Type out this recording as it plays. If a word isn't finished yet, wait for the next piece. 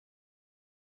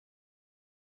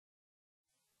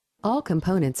All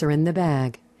components are in the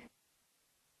bag.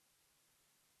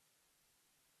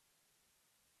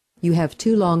 You have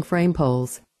 2 long frame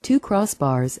poles, 2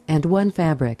 crossbars, and 1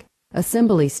 fabric.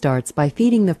 Assembly starts by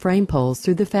feeding the frame poles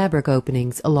through the fabric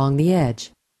openings along the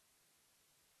edge,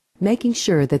 making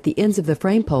sure that the ends of the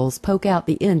frame poles poke out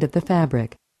the end of the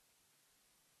fabric.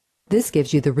 This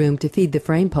gives you the room to feed the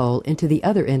frame pole into the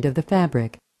other end of the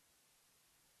fabric.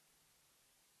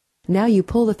 Now you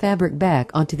pull the fabric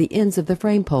back onto the ends of the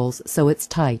frame poles so it's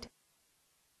tight.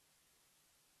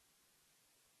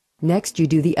 Next, you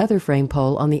do the other frame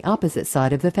pole on the opposite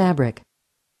side of the fabric.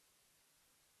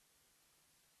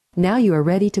 Now you are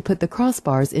ready to put the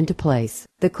crossbars into place.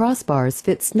 The crossbars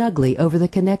fit snugly over the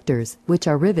connectors, which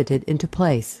are riveted into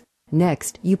place.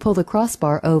 Next, you pull the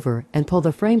crossbar over and pull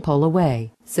the frame pole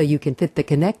away, so you can fit the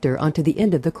connector onto the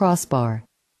end of the crossbar.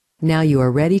 Now you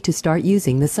are ready to start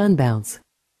using the Sunbounce.